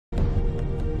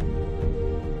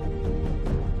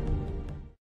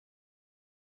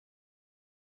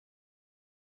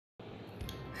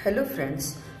Hello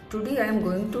friends, today I am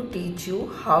going to teach you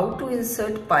how to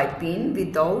insert piping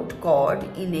without cord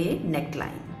in a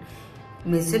neckline.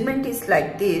 Measurement is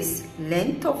like this.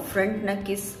 Length of front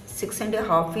neck is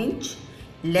 6.5 inch,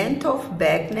 length of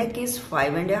back neck is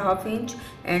 5.5 inch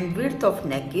and width of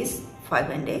neck is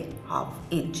 5.5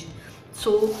 inch.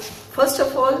 So first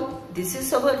of all, this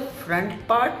is our front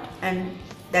part and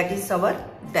that is our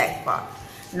back part.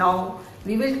 Now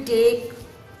we will take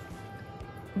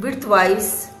width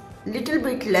wise little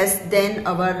bit less than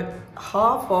our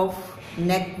half of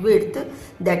neck width,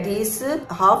 that is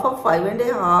half of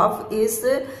 5.5 is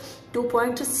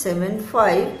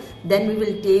 2.75, then we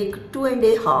will take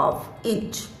 2.5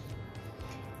 inch,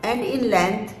 and in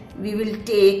length we will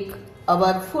take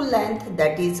our full length,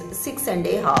 that is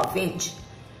 6.5 inch,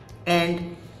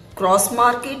 and cross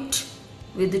mark it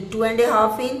with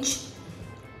 2.5 inch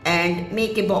and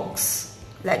make a box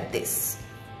like this.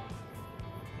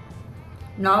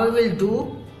 Now we will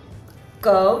do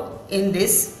curve in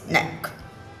this neck.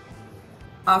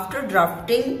 After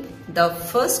drafting the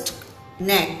first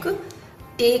neck,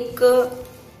 take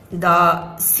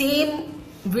the same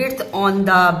width on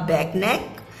the back neck,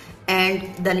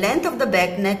 and the length of the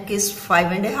back neck is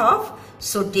 5.5,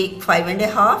 so take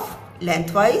 5.5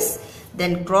 lengthwise,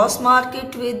 then cross mark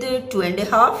it with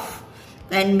 2.5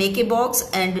 and make a box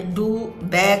and do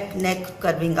back neck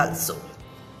curving also.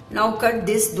 Now cut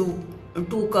these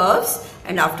two curves,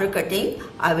 and after cutting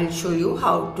I will show you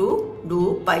how to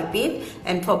do piping.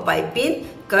 And for piping,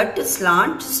 cut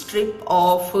slant strip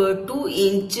of 2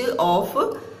 inch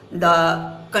of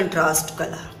the contrast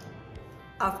color.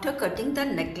 After cutting the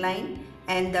neckline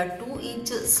and the 2 inch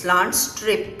slant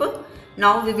strip,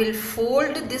 now we will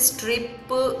fold this strip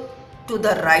to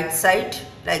the right side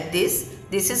like this.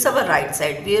 This is our right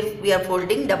side where we are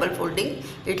folding, double folding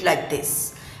it like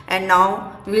this, and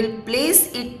now we will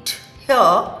place it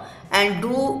here and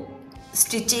do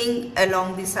stitching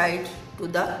along the side to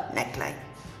the neckline.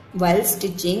 While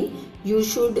stitching, you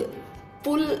should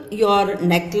pull your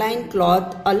neckline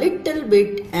cloth a little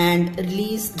bit and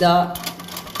release the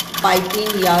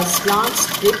piping or slant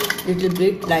strip little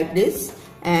bit like this,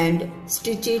 and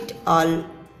stitch it all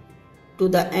to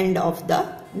the end of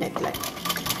the neckline.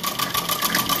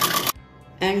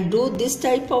 And do this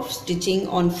type of stitching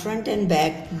on front and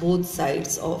back, both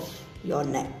sides of your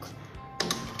neck.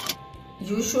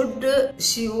 You should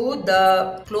sew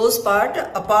the close part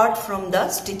apart from the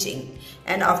stitching,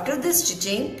 and after the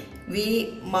stitching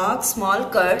we mark small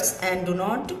cuts and do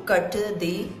not cut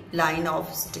the line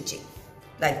of stitching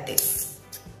like this.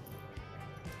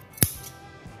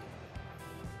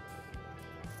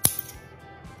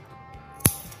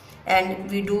 And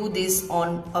we do this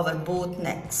on our both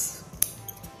necks.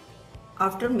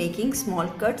 After making small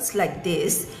cuts like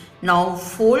this, now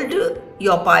fold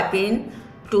your piping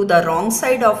to the wrong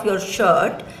side of your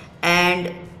shirt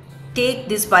and take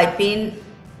this piping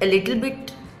a little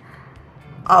bit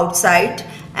outside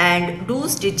and do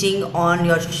stitching on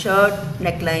your shirt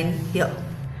neckline here.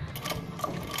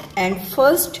 And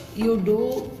first you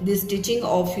do the stitching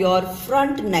of your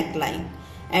front neckline,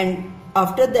 and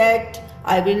after that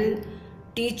I will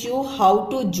teach you how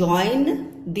to join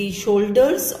the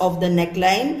shoulders of the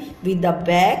neckline with the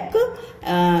back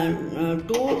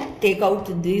to take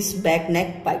out this back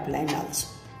neck pipeline also.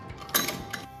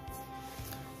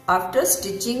 After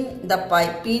stitching the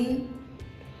piping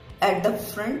at the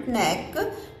front neck,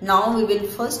 now we will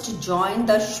first join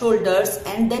the shoulders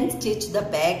and then stitch the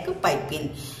back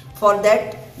piping. For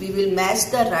that we will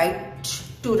match the right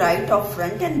to right of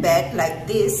front and back like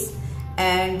this,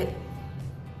 and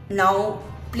now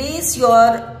place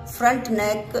your front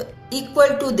neck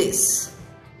equal to this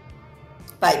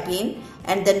piping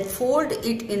and then fold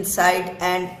it inside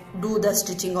and do the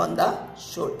stitching on the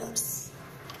shoulders.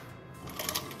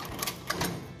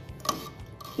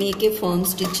 Make a firm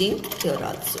stitching here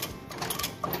also,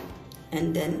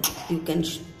 and then you can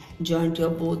join your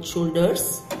both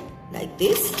shoulders like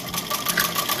this.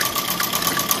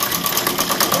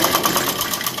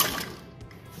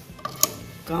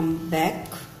 Come back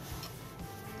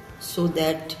so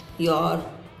that your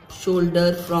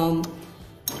shoulder from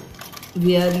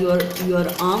where your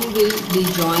arm will be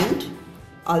joined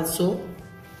also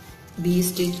be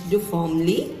stitched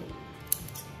firmly,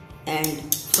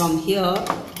 and from here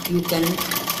you can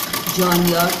join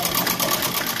your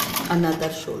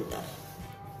another shoulder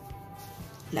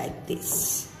like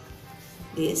this.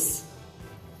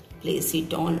 Place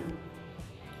it on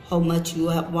how much you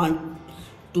want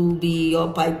to be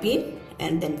your piping,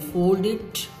 and then fold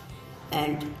it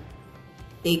and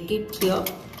take it here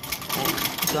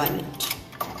and join it.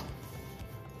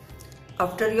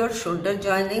 after your shoulder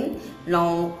joining,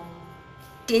 now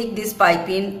take this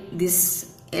piping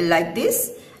like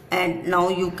this, and now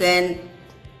you can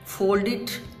fold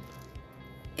it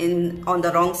on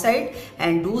the wrong side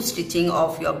and do stitching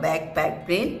of your back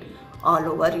pattern all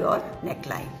over your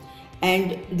neckline.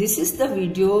 And this is the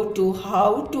video to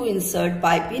how to insert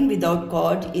piping without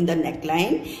cord in the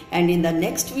neckline. And in the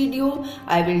next video,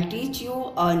 I will teach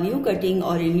you a new cutting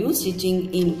or a new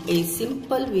stitching in a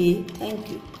simple way.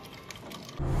 Thank you.